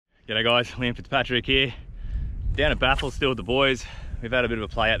G'day guys, Liam Fitzpatrick here. Down at Baffle still with the boys. We've had a bit of a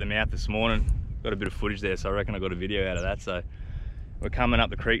play at the mouth this morning. Got a bit of footage there, so I reckon I got a video out of that. So we're coming up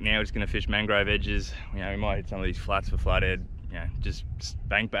the creek now. We're just gonna fish mangrove edges. You know, we might hit some of these flats for flathead. You know, just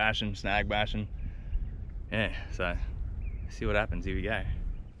bank bashing, snag bashing. Yeah, so see what happens. Here we go.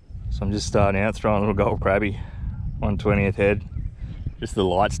 So I'm just starting out throwing a little gold crabby, 1/20th head. Just the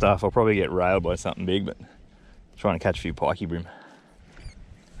light stuff. I'll probably get railed by something big, but trying to catch a few pikey bream.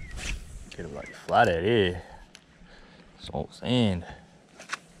 Get a bloody flathead here. Salt sand.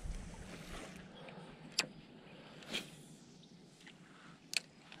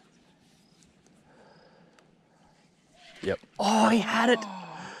 Yep. Oh, he had it.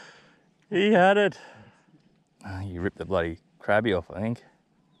 He had it. Oh, he ripped the bloody crabby off, I think.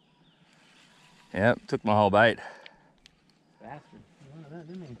 Yep, took my whole bait. Bastard. He wanted that,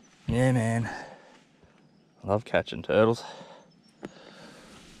 didn't he? Yeah, man. I love catching turtles.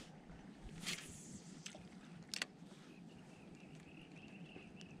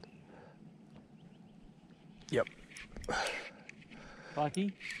 Yep.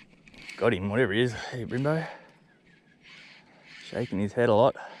 Pikey? Got him, whatever he is. Hey, Brimbo. Shaking his head a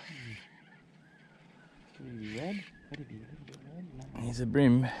lot. Could he be red? Could he be red? No. He's a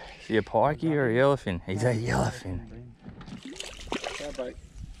brim. Is he a pikey or a yellowfin? He's a yellowfin.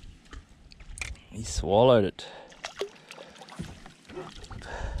 He swallowed it.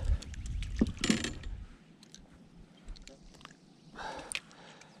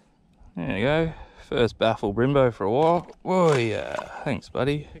 There you go. First baffle brimbo for a while. Whoa, yeah. Thanks,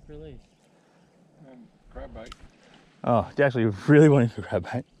 buddy. Quick release. Crab bait. Oh, do you actually really want him for crab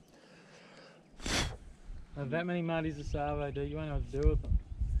bait? Have that many muddies of Savo, do you won't know what to do with them?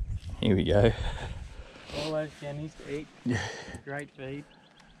 Here we go. All those cannies to eat. Yeah. Great feed.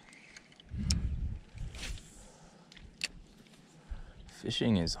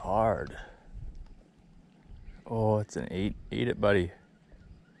 Fishing is hard. Oh, it's an eat. Eat it, buddy.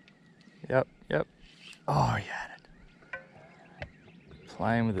 Yep, yep. Oh, he had it.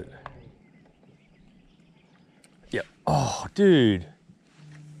 Playing with it. Yep. Oh, dude.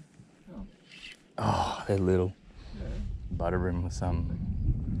 Oh, they're little. Yeah. Butterbrim with some.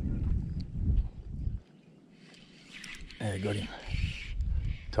 Yeah, got him.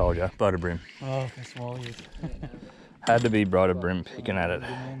 Told ya, butterbrim. Oh, I can swallow you. Had to be butterbrim picking at it.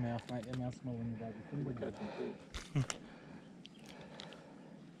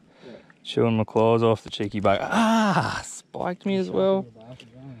 Chewing my claws off the cheeky bug. Ah, spiked me as well.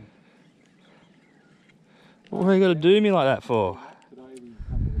 What are you got to do me like that for?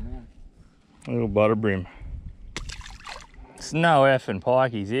 Little butterbrim. It's no effing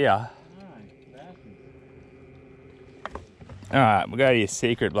pikeys here. Alright, we'll go to your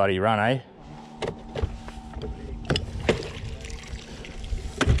secret bloody run, eh?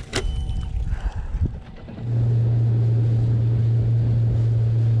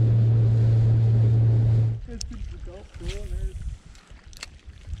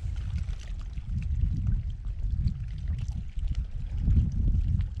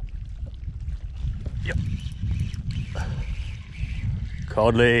 Yep.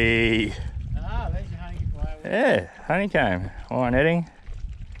 Codley. Ah, there's your honeycomb. Yeah, honeycomb. Iron netting.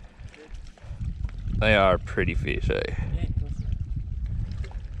 They are pretty fish, eh? Yeah, of course.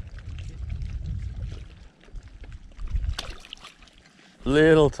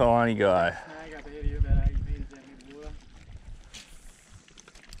 Little tiny guy. I got ahead of you about 8 meters down in the water.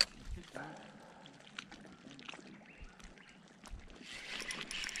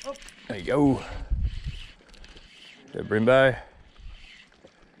 Oh. There you go. The brimbo. Yeah,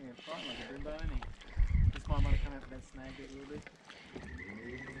 fighting like a brimbo, isn't he? This one might have come out and snagged it a little bit.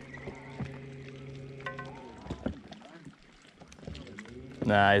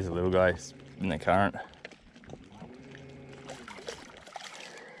 Nah, he's a little guy. He's in the current.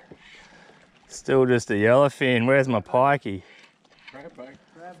 Still just a yellowfin. Where's my pikey? Crab bait.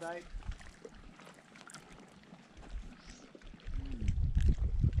 Crab bait.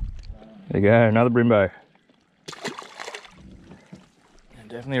 There you go, another brimbo. I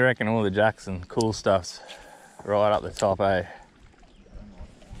definitely reckon all the Jackson cool stuff's right up the top, eh?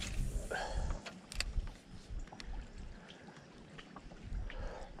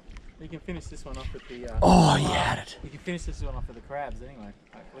 You can finish this one off with the... Oh, you had it. You can finish this one off with the crabs anyway,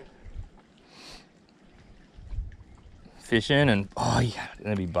 hopefully. Fishing and, oh yeah,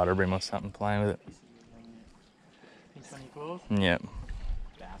 gonna be butterbrim or something playing with it. Pinch on your claws? Yep.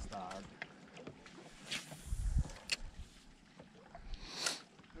 Bastard.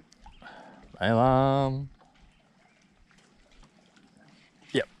 Balaam.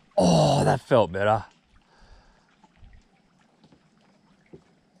 Yep. Oh, that felt better.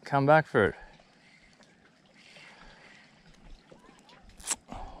 come back for it.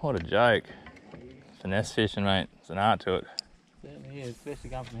 What a joke. Finesse fishing, mate. It's an art to it. Certainly is, especially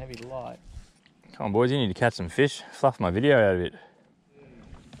going from heavy to light. Come on, boys, you need to catch some fish. Fluff my video out of it.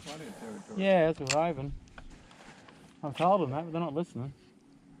 Yeah, that's what we're hoping. I've told them that, but they're not listening.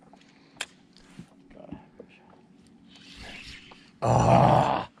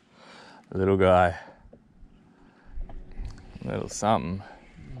 Oh, little guy. Little something.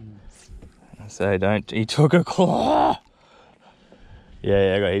 I say, don't. He took a claw.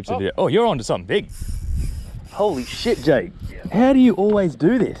 Yeah, I got heaps of video. Oh, you're onto something big. Holy shit, Jake. How do you always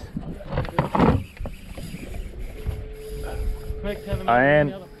do this? I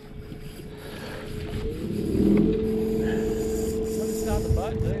am.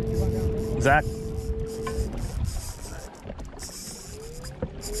 Zach.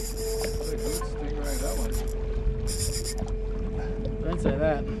 Don't say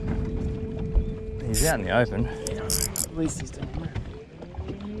that. He's out in the open. At least he's doing that.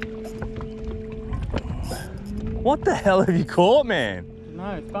 What the hell have you caught, man?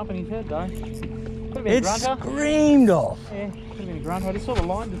 No, it's bumping his head though. It screamed off. Yeah, could have been a grunt. I just saw the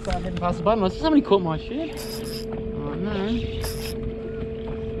line just start heading past the bottom. I said, somebody caught my shit. Oh no.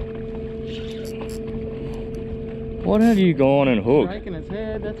 What have you gone and hooked? Shaking its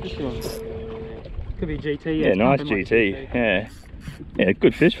head, that's for sure. Could be GT. Yeah, nice GT. Yeah. Yeah,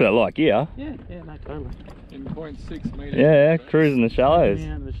 good fish for that light gear. Yeah, no, totally. In 0.6 metres. Yeah, cruising the shallows.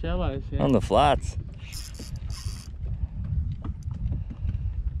 Yeah, the shallows, yeah. On the flats.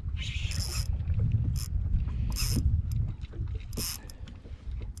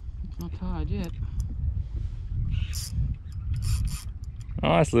 Not tired yet.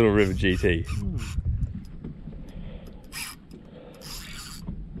 Nice little river GT.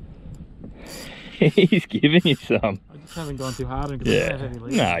 He's giving you some. I just haven't gone too hard on it. Yeah.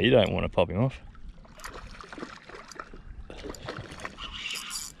 No, you don't want to pop him off.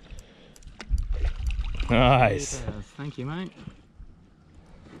 Nice. Thank you, mate.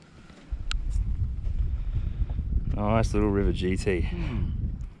 Nice little river GT.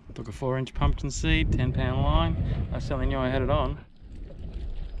 Took a 4-inch pumpkin seed, 10-pound line. I certainly knew I had it on.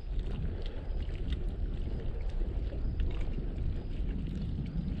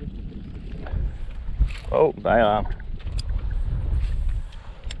 Oh, bail.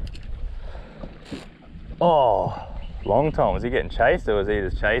 Oh, long time. Was he getting chased or was he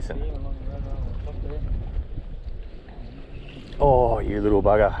just chasing? Oh, you little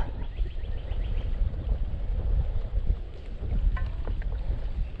bugger.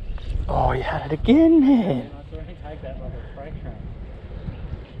 Oh, you had it again, man.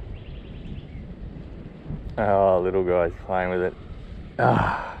 Oh, little guy's playing with it.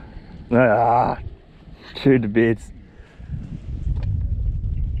 Chewed to bits.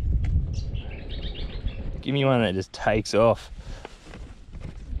 Give me one that just takes off.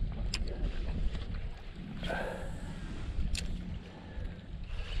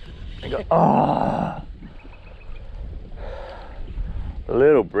 Oh,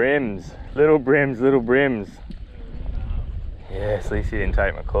 little brims, little brims, little brims. Yes, at least you didn't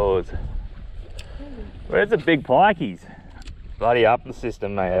take my cords. Where's the big pikeys? Bloody up the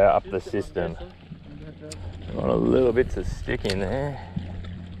system, mate, up the system. Got a little bit to stick in there.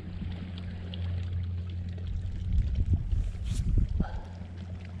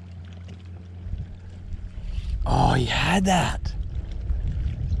 Oh, you had that.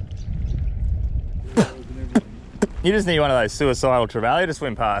 You just need one of those suicidal trevally to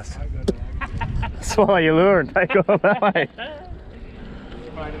swim past. Swallow your lure and take off that way.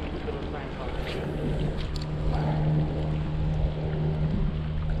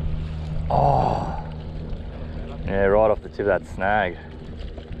 Oh, yeah, right off the tip of that snag.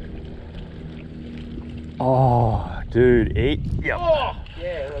 Oh, dude, eat. Yep. Oh,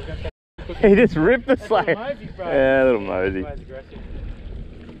 yeah, he just ripped the slate. Yeah, little mosey.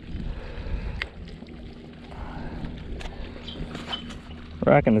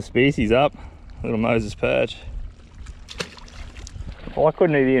 Racking the species up, little Moses perch. Why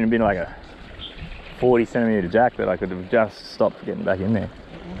couldn't it even been like a 40cm jack that I could have just stopped getting back in there?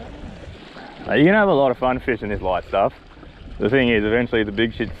 You can have a lot of fun fishing this light stuff. The thing is, eventually the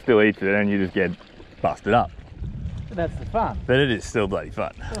big shit still eats it and you just get busted up. But that's the fun. But it is still bloody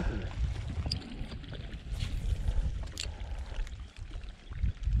fun.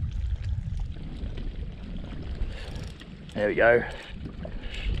 There we go.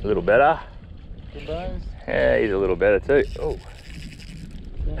 A little better. Yeah, he's a little better too. Oh,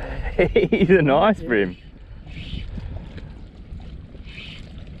 he's a nice brim.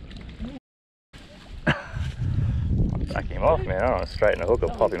 Back him off, man. I don't want to straighten the hook or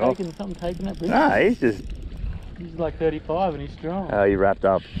pop him off. Something taking that Bream. No, he's just... He's like 35 and he's strong. Oh, he wrapped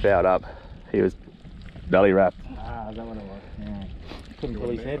up, fouled up. He was belly wrapped. Ah, is that what it was? Yeah. Couldn't pull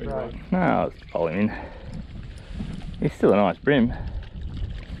his head, bro. No, I was pulling him in. He's still a nice Bream.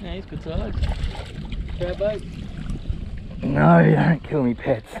 Yeah, he's good size. Crab bait. No, you don't kill me,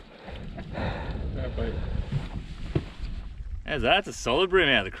 pets. Crab bait. How's that? That's a solid Bream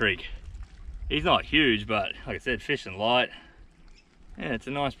out of the creek. He's not huge, but like I said, fishing light. Yeah, it's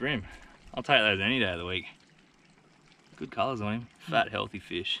a nice Bream. I'll take those any day of the week. Good colours on him. Fat, healthy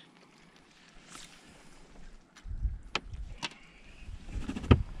fish.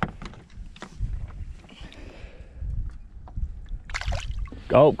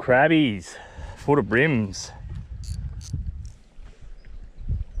 Gold crabbies, foot of Brims.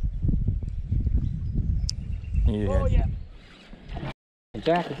 Yeah. Oh, yeah.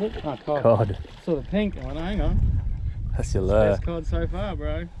 Jack, is it? Oh, cod. Cod. Sort of pink. Oh, no, hang on. That's your lure. Best cod so far,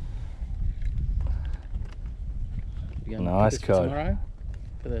 bro. You gonna Nice cook this cod. tomorrow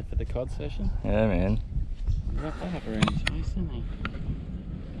for the cod session. Yeah, man. Wrap that up around his face, isn't he?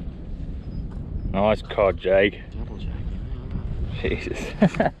 Nice cod, Jake. Double jack, Jesus.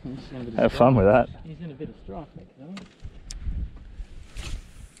 yeah. Have fun with that. He's in a bit of strife, that cod.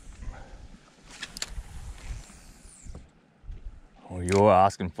 Well, you're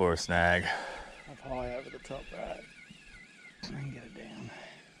asking for a snag. Up high over the top, right? And get it down.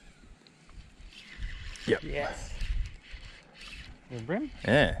 Yep. Yes. You a Bream?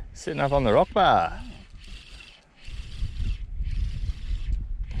 Yeah, sitting up on the rock bar.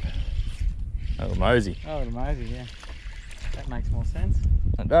 Oh, mosey. Oh, the mosey, yeah. That makes more sense.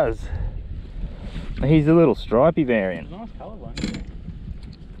 It does. He's a little stripy variant. Nice colour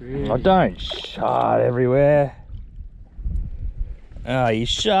one. I don't shard everywhere. Oh, you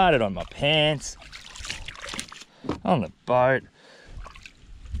sharded on my pants. On the boat.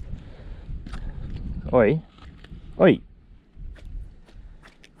 Oi. Oi.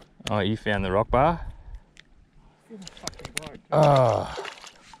 Oh, you found the rock bar? Oh.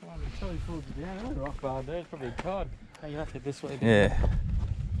 Probably pulled you down. There's a rock bar there. It's probably a cod. Oh, you have to head this way. Yeah.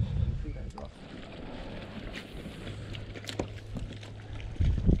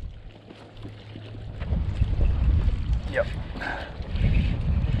 Yep.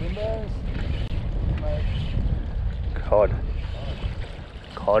 Cod.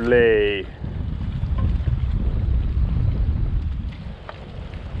 Codley.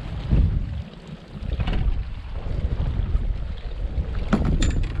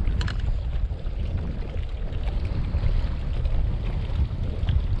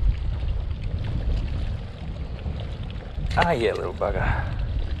 Ah, yeah, little bugger.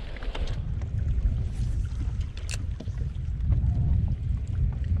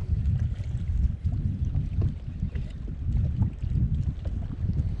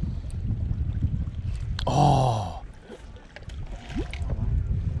 Oh.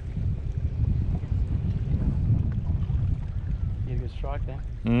 You get a strike there.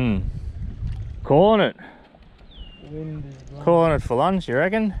 Calling it. Wind is blowing. Calling it for lunch, you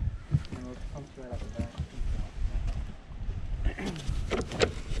reckon? Come straight up the back.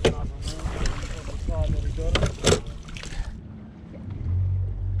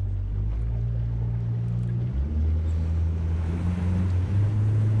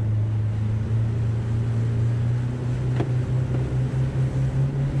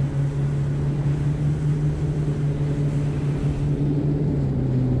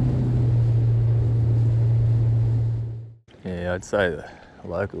 Yeah, I'd say the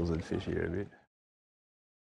locals would fish here a bit.